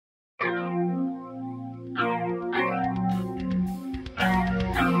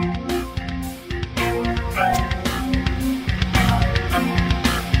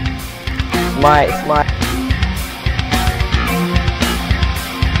Smite.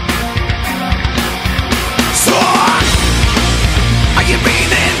 Are you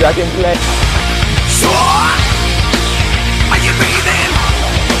breathing? Dragon Blade. Are you breathing?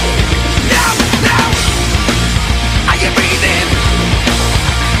 Now. Are you breathing?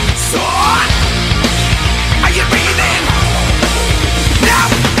 Are you breathing? Now.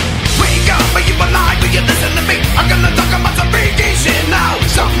 Wake up, are you alive? Will you listen to me? I'm gonna talk about some freaky shit now.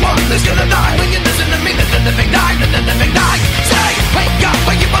 Someone is gonna die when you listen to me. Let the living die. Say, wake up,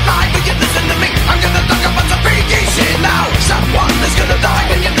 are you alive? Will you listen to me? I'm gonna talk about some freaky shit now. Someone is gonna die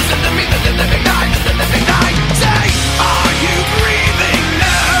when you listen to me. Let the living die. Say, are you breathing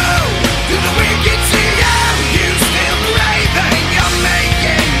now? Do the wicked see you? You still breathing? You're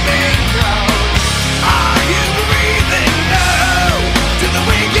making me grow. Are you breathing now? Do the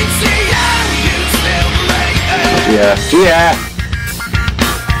wicked see you? You still breathing? Yeah.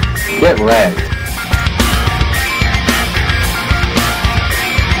 Get wrecked.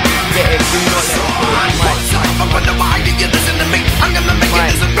 I wonder why did you listen to me? I'm gonna make it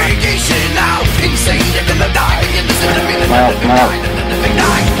this a vacation now. Insane, you're gonna die when you listen to me.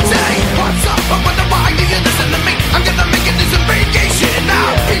 Say, what's up? I wonder why did you listen to me? I'm gonna make it this a vacation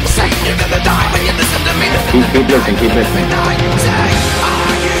now. Insane, you're gonna die when you listen to me. Keep listening. Say,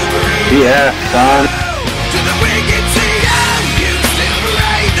 are you breathing? Yeah, son. To the wicked see you still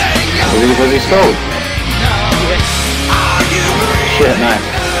breathing. Was he stole? Are you breathing? Shit, nice.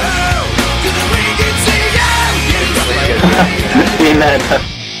 To the wicked see you still breathing. Be mad.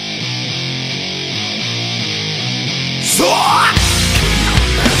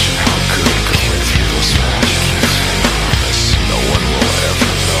 Imagine how good going through those fashions. No one will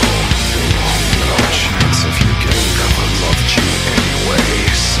ever know. No chance of you getting cover loved you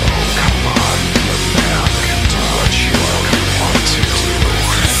anyway. So come on, the man can do what you want to do.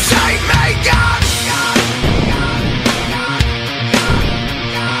 Take me, God.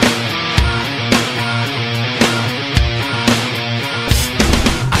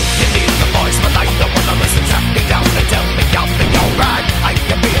 I can hear the voice, but I don't wanna listen. Track me down and tell me I'll be alright. I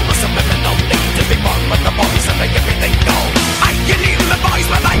can feel the subliminal need to be one with the voice and make everything go. I can hear the voice,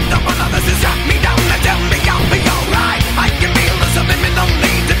 but I don't wanna listen. Track me down and tell me I'll be alright. I can feel the subliminal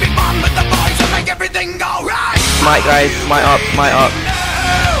need to be one with the voice and make everything go right. Smite, guys. Smite up.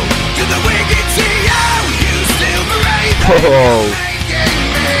 To the wicked see you still breathing. Oh. Making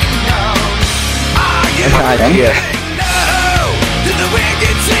me know. Are you Nice, yeah. breathing now? To the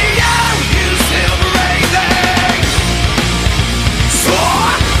wicked see you still breathing. So,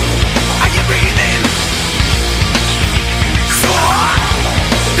 are you breathing? So,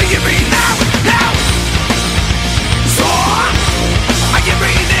 do you breathe now? So, are you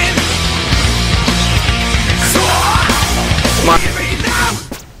breathing? So, are you breathing now?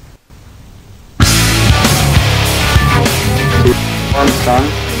 One son.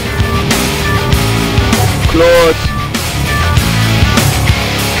 Claude.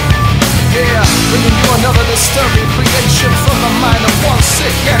 Yeah, bringing you another disturbing creation from the mind of one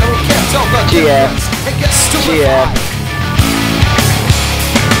sick man who can't tell the difference and gets stupefied.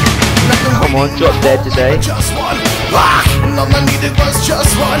 Come on, drop dead today. Just one rock, and all I needed was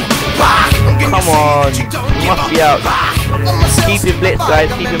just one rock. Come on, you must be out. Keep it blitz,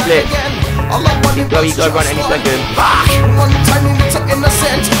 guys. Keep it blitz. You gotta run any second. One time you need to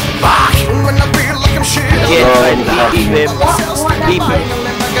innocent. When I feel like I'm shit. Yeah, guys, keep him.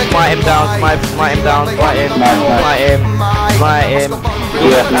 Smite him down. Smite him down. Smite him.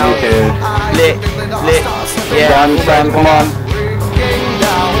 Yeah, Blitz. Yeah. Son, come on.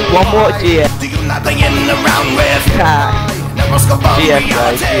 One more GS. Do you nothing in around with? GS,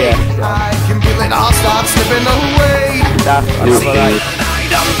 guys. I can feel it all start slipping away. That's alright.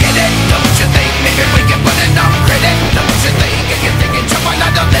 I don't get it, don't you think? Maybe we can put it on credit. Don't you think? I can think it's trouble, I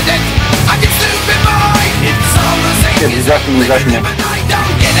don't let it. I can stupid boy. It's all the same. Yeah, he's rushing him. I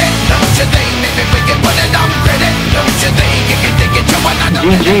don't get it, don't you think? Maybe we can put it on credit. Don't you think? I can think it's trouble, I don't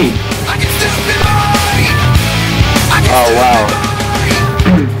let it. I can stupid boy. Oh, wow.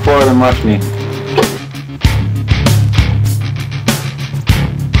 4 of them rushed me.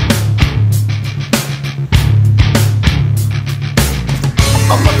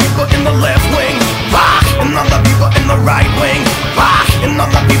 All the people in the left wing, and all the people in the right wing, and all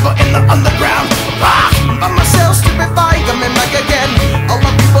the people in the underground. By myself, stupefied, coming back again. All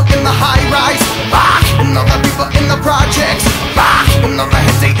the people in the high rise, and all the people in the projects, And all the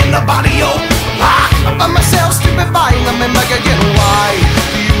heads in the body, oh. by myself, stupefied, coming back again. Why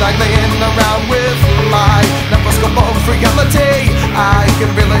do you like laying around with my neuroscope of reality? I can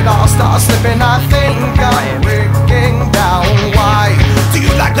feel it all start slipping. I think I'm breaking down. Why Do you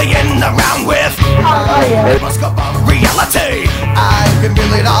like playing around with reality. I can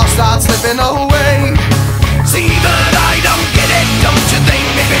feel it all start slipping away. See that I don't get it, don't you think?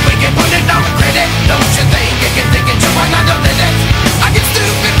 Maybe we can put it on credit, don't you think? You can think it's why not let it. I get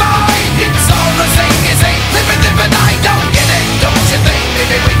stupid mind, it's all the same as a living, I don't get it, don't you think?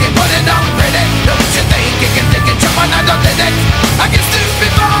 Maybe we can put it on credit, don't you think? You can think it's why not let it. I get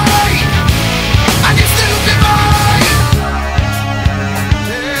stupid mind, I get stupid mind.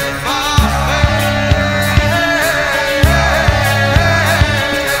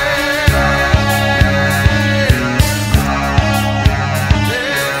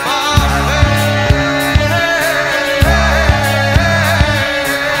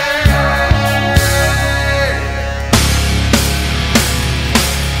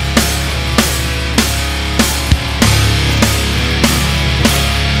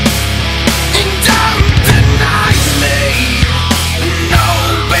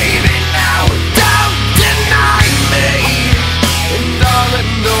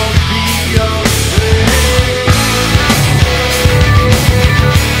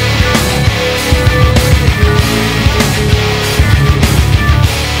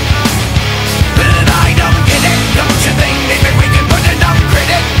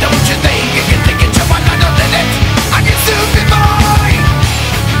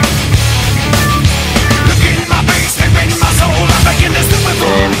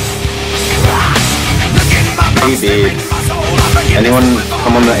 Dude. Anyone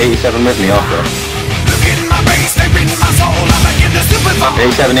come on the 87 with me after?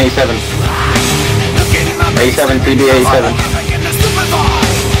 87, 87. 87, TB 87.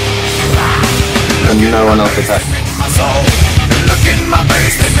 And no one else attack. Look in my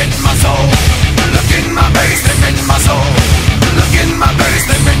basement, my soul. Look in my basement, my soul. Look in my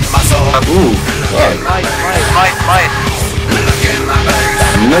basement, my soul. Ooh, God. Nice. Look in my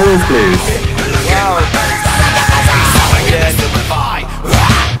basement. No clue. Wow. Yeah.